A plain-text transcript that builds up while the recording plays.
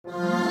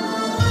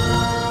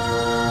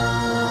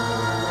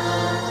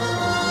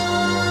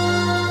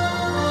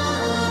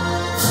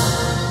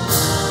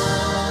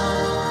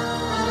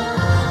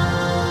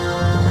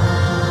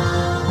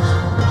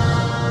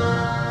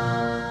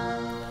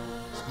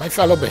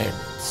fellow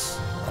Bahamians,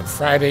 on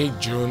Friday,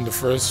 June the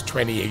 1st,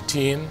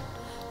 2018,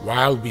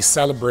 while we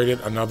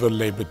celebrated another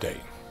Labor Day,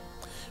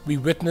 we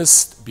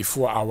witnessed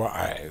before our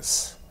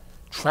eyes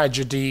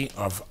tragedy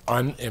of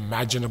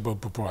unimaginable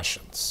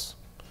proportions,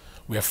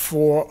 where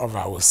four of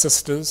our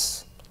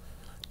sisters,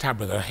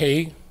 Tabitha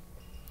Hay,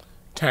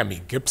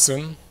 Tammy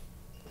Gibson,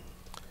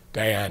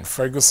 Diane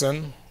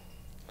Ferguson,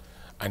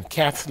 and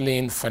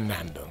Kathleen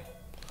Fernando,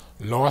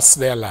 lost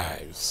their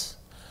lives,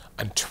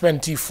 and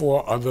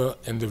 24 other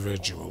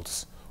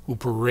individuals who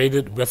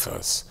paraded with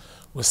us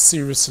were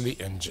seriously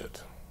injured.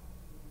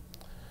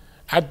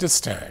 At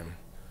this time,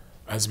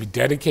 as we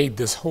dedicate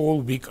this whole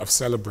week of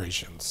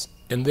celebrations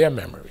in their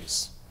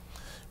memories,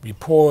 we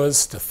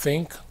pause to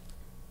think,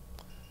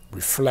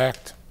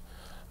 reflect,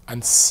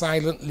 and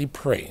silently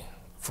pray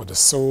for the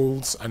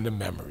souls and the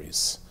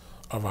memories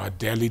of our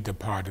dearly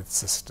departed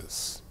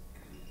sisters.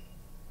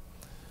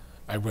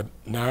 I would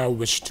now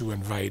wish to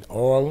invite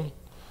all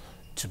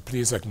to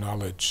please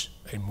acknowledge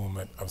a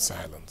moment of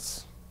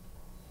silence.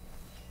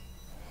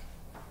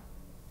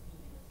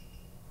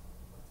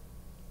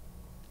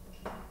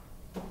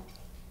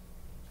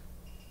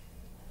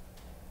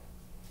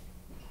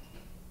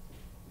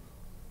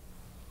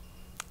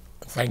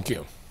 Thank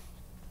you.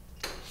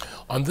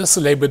 On this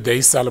Labor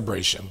Day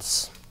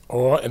celebrations,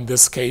 or in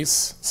this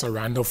case, Sir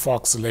Randall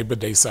Foulkes Labor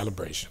Day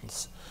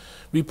celebrations,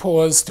 we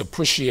pause to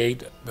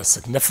appreciate the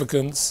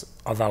significance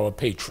of our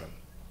patron.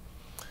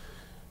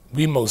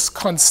 We most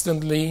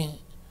constantly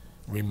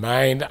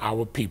remind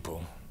our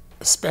people,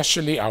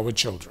 especially our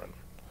children,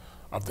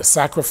 of the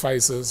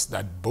sacrifices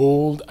that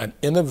bold and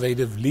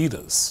innovative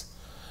leaders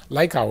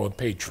like our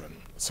patron,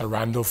 Sir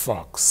Randall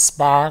Foulkes,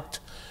 sparked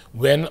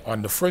when,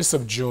 on the 1st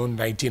of June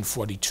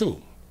 1942,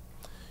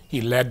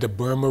 he led the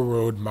Burma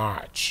Road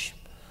March,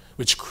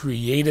 which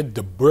created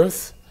the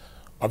birth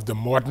of the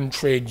modern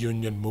trade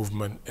union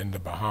movement in the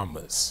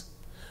Bahamas.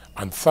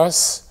 And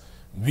thus,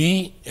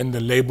 we in the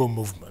labor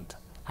movement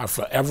have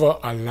forever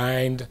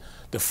aligned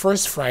the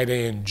first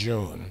Friday in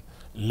June,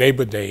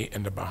 Labor Day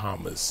in the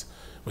Bahamas,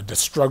 with the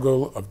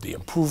struggle of the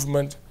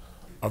improvement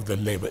of the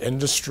labor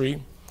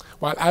industry,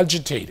 while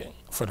agitating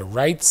for the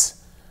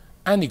rights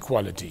and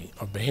equality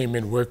of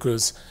Bahamian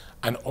workers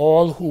and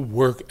all who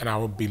work in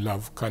our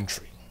beloved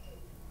country.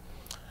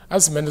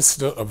 As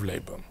Minister of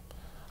Labor,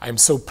 I am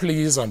so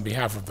pleased on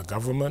behalf of the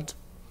government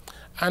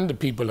and the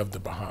people of the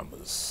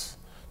Bahamas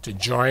to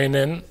join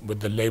in with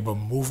the labor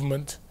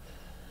movement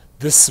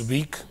this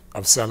week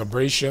of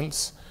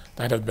celebrations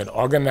that have been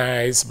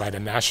organized by the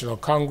National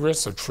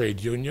Congress of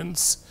Trade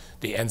Unions,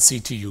 the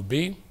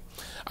NCTUB,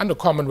 and the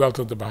Commonwealth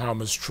of the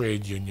Bahamas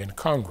Trade Union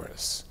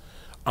Congress,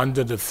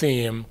 under the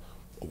theme,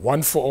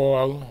 One for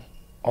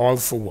all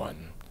for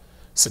one,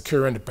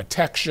 securing the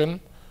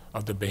protection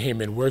of the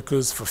Bahamian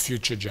workers for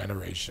future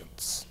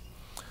generations.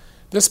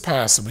 This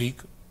past week,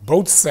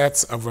 both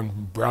sets of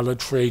umbrella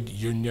trade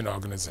union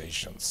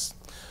organizations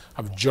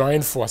have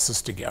joined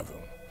forces together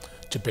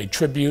to pay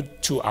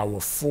tribute to our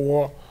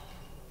four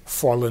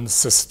fallen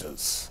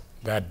sisters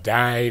that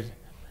died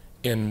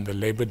in the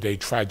Labor Day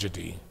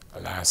tragedy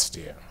last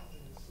year.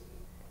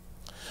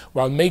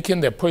 While making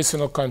their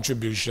personal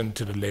contribution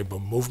to the labor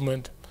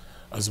movement,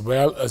 as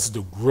well as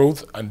the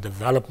growth and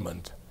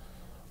development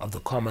of the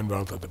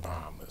Commonwealth of the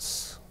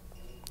Bahamas.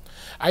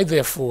 I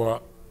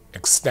therefore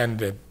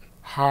extended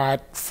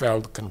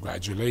heartfelt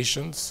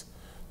congratulations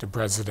to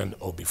President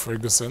Obie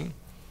Ferguson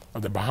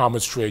of the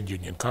Bahamas Trade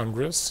Union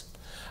Congress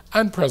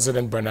and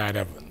President Bernard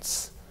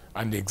Evans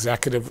and the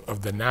executive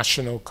of the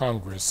National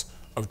Congress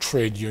of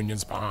Trade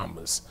Unions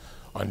Bahamas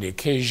on the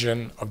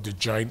occasion of the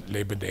joint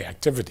Labor Day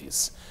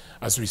activities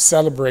as we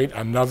celebrate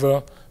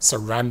another Sir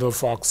Randall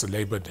Foulkes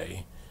Labor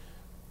Day.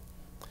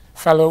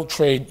 Fellow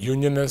trade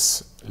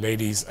unionists,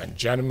 ladies and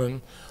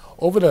gentlemen,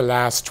 over the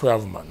last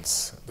 12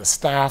 months, the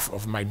staff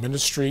of my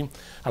ministry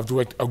have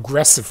worked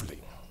aggressively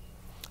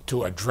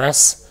to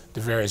address the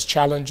various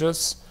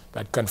challenges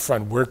that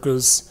confront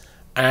workers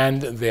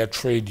and their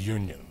trade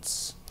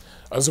unions,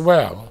 as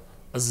well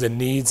as the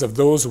needs of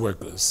those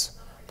workers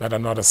that are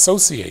not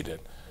associated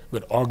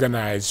with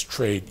organized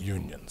trade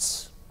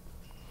unions.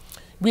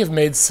 We have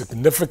made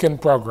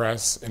significant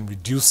progress in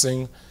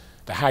reducing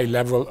the high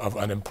level of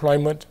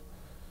unemployment,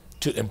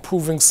 to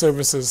improving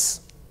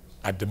services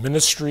at the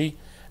Ministry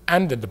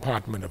and the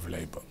Department of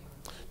Labor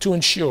to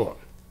ensure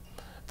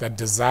that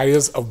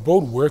desires of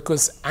both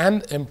workers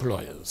and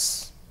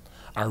employers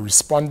are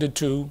responded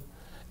to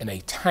in a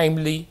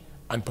timely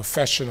and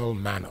professional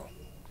manner.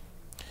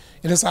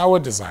 It is our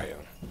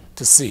desire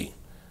to see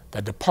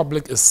that the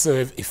public is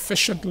served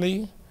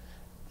efficiently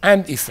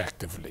and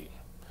effectively,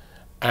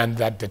 and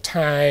that the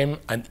time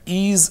and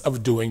ease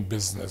of doing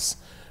business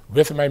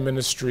with my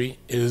ministry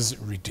is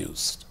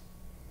reduced.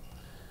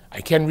 I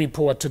can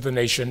report to the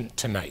nation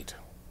tonight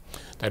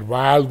that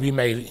while we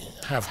may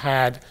have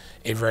had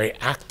a very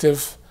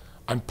active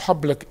and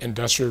public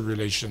industrial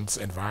relations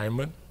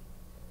environment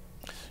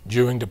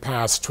during the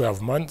past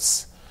 12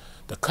 months,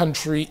 the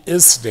country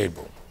is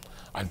stable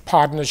and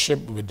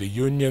partnership with the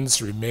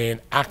unions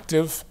remain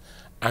active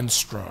and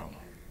strong.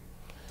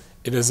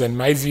 It is in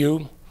my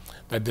view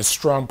that this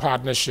strong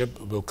partnership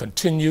will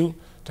continue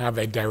to have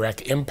a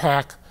direct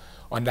impact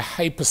on the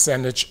high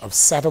percentage of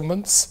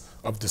settlements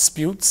of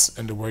disputes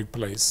in the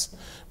workplace,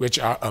 which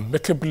are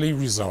amicably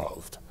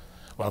resolved,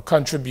 while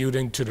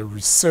contributing to the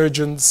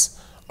resurgence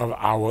of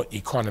our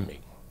economy.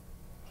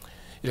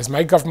 It is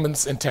my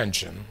government's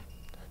intention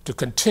to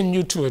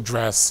continue to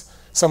address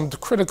some of the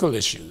critical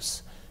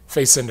issues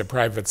facing the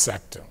private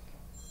sector.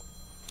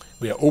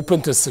 We are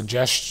open to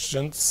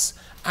suggestions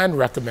and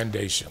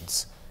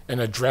recommendations in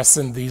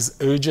addressing these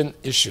urgent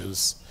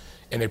issues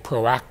in a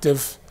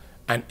proactive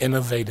and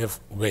innovative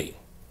way.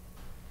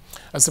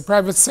 As the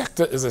private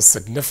sector is a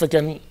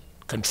significant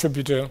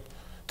contributor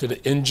to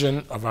the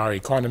engine of our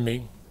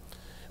economy,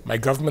 my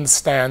government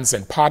stands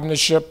in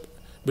partnership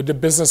with the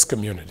business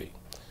community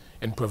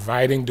in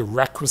providing the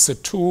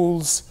requisite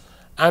tools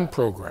and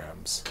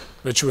programs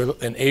which will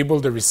enable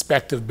the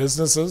respective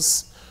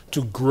businesses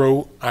to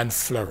grow and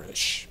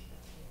flourish.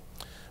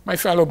 My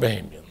fellow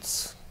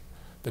Bahamians,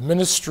 the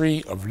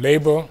Ministry of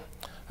Labor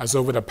has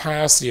over the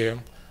past year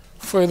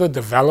further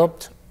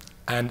developed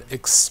and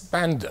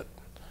expanded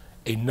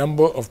a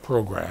number of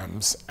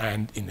programs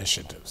and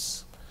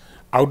initiatives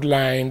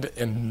outlined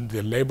in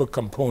the labor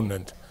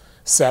component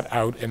set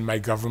out in my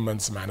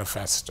government's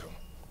manifesto.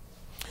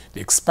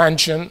 The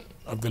expansion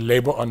of the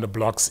Labor on the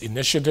Blocks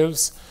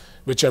initiatives,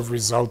 which have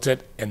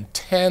resulted in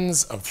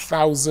tens of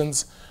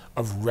thousands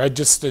of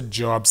registered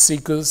job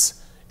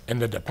seekers in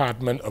the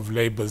Department of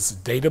Labor's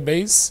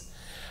database,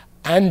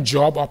 and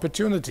job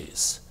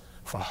opportunities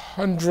for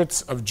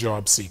hundreds of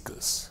job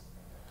seekers.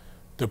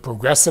 The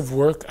progressive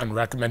work and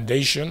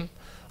recommendation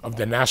of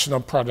the National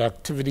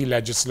Productivity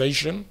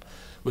Legislation,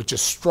 which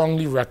is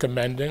strongly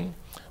recommending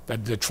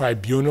that the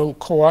Tribunal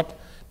Court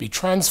be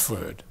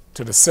transferred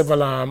to the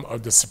civil arm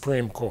of the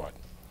Supreme Court,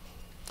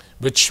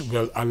 which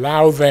will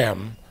allow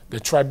them, the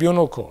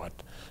Tribunal Court,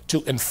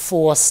 to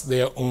enforce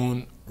their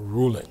own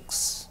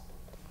rulings.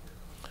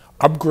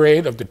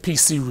 Upgrade of the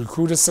PC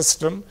recruiter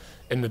system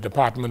in the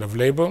Department of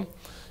Labor,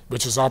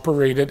 which is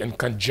operated in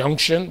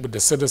conjunction with the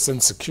Citizen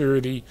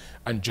Security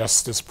and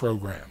Justice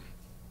Program.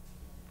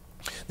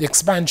 The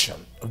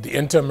expansion of the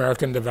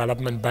Inter-American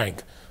Development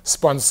Bank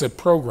sponsored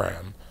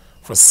program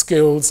for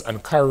skills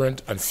and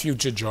current and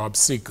future job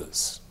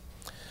seekers,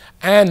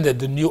 and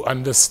the new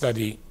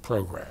understudy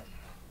program.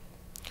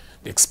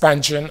 The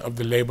expansion of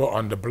the Labor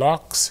on the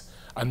Blocks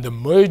and the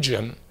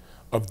merging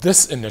of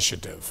this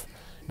initiative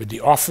with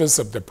the Office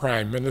of the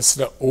Prime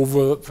Minister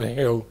Over the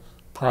Hill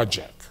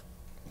project.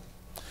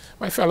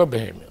 My fellow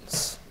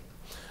Bahamians,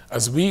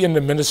 as we in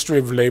the Ministry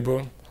of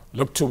Labor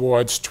look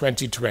towards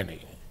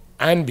 2020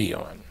 and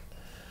beyond,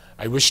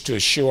 I wish to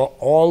assure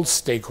all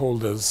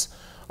stakeholders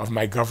of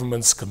my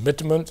government's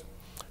commitment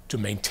to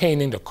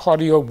maintaining the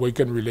cordial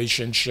working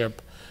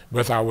relationship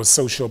with our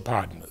social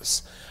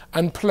partners,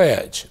 and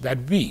pledge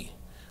that we,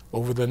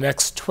 over the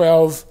next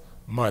 12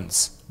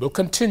 months, will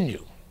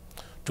continue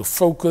to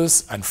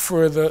focus and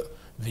further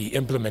the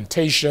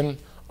implementation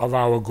of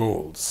our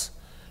goals,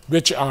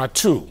 which are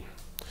to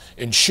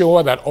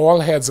ensure that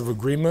all heads of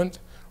agreement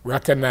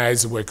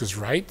recognize workers'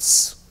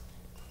 rights,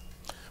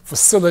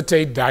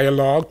 facilitate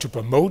dialogue to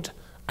promote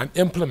and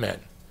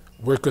implement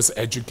workers'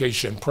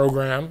 education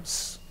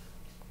programs,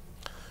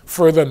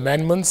 further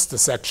amendments to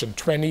Section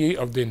 20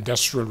 of the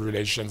Industrial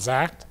Relations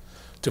Act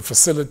to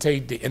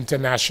facilitate the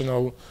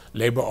International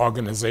Labor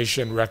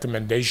Organization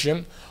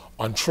recommendation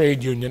on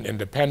trade union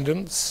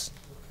independence.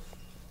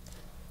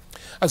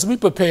 As we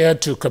prepare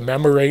to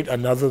commemorate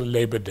another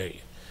Labor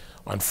Day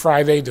on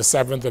Friday, the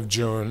 7th of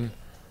June,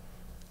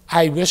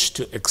 I wish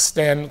to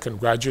extend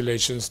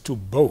congratulations to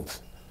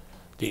both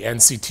the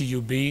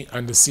NCTUB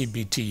and the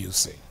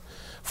CBTUC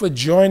for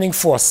joining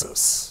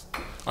forces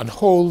on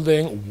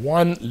holding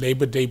one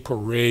Labor Day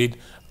parade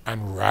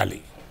and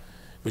rally,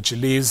 which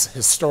leaves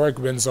historic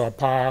Windsor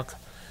Park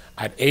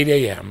at 8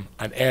 a.m.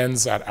 and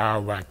ends at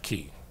Arawak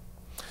Key.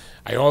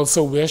 I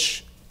also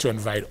wish to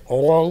invite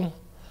all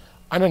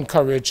and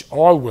encourage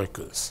all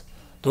workers,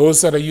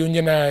 those that are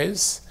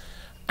unionized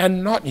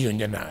and not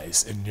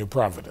unionized in New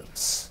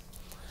Providence,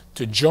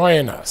 to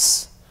join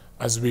us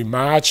as we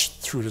march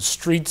through the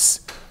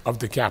streets of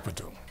the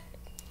capital.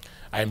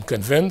 I am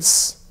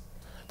convinced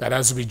that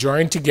as we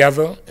join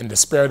together in the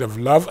spirit of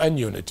love and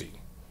unity,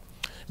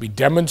 we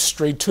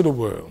demonstrate to the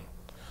world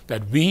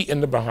that we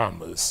in the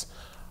Bahamas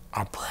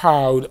are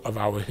proud of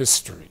our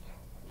history.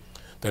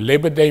 The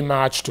Labor Day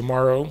March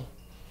tomorrow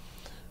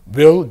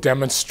will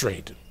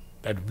demonstrate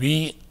that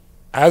we,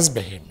 as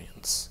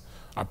Bahamians,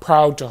 are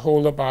proud to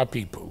hold up our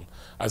people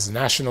as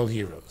national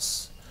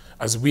heroes,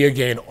 as we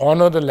again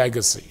honor the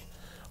legacy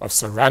of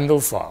Sir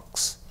Randall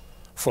Foulkes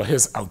for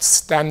his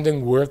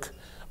outstanding work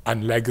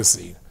and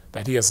legacy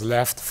that he has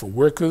left for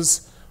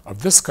workers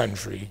of this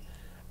country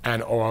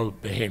and all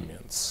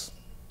Bahamians.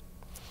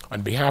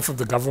 On behalf of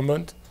the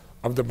government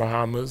of the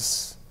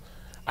Bahamas,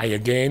 I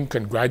again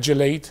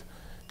congratulate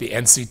the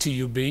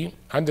NCTUB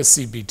and the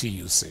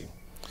CBTUC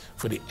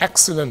for the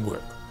excellent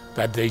work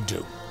that they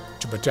do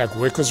to protect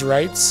workers'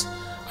 rights,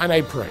 and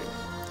I pray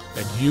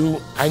that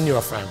you and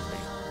your family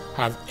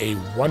Have a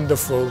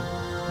wonderful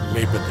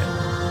Labor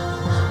Day.